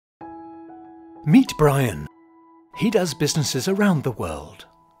Meet Brian. He does businesses around the world.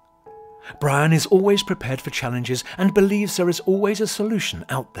 Brian is always prepared for challenges and believes there is always a solution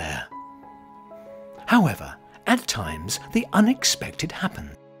out there. However, at times the unexpected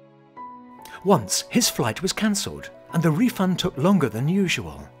happens. Once his flight was cancelled and the refund took longer than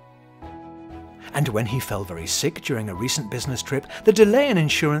usual. And when he fell very sick during a recent business trip, the delay in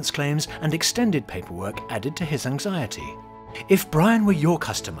insurance claims and extended paperwork added to his anxiety. If Brian were your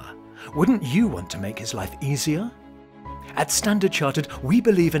customer, wouldn't you want to make his life easier? At Standard Chartered, we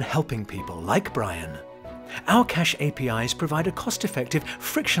believe in helping people like Brian. Our cash APIs provide a cost-effective,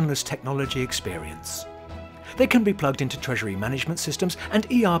 frictionless technology experience. They can be plugged into treasury management systems and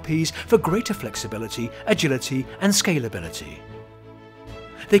ERPs for greater flexibility, agility, and scalability.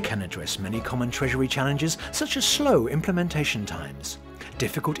 They can address many common treasury challenges such as slow implementation times,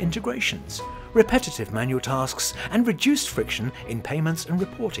 difficult integrations, repetitive manual tasks, and reduced friction in payments and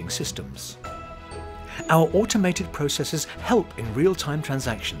reporting systems. Our automated processes help in real-time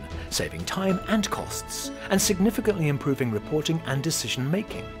transaction, saving time and costs, and significantly improving reporting and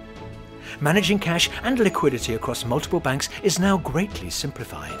decision-making. Managing cash and liquidity across multiple banks is now greatly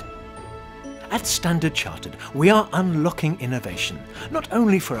simplified. At Standard Chartered, we are unlocking innovation, not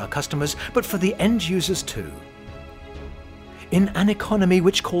only for our customers, but for the end users too. In an economy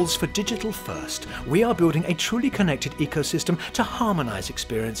which calls for digital first, we are building a truly connected ecosystem to harmonize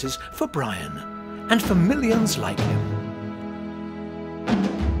experiences for Brian and for millions like him.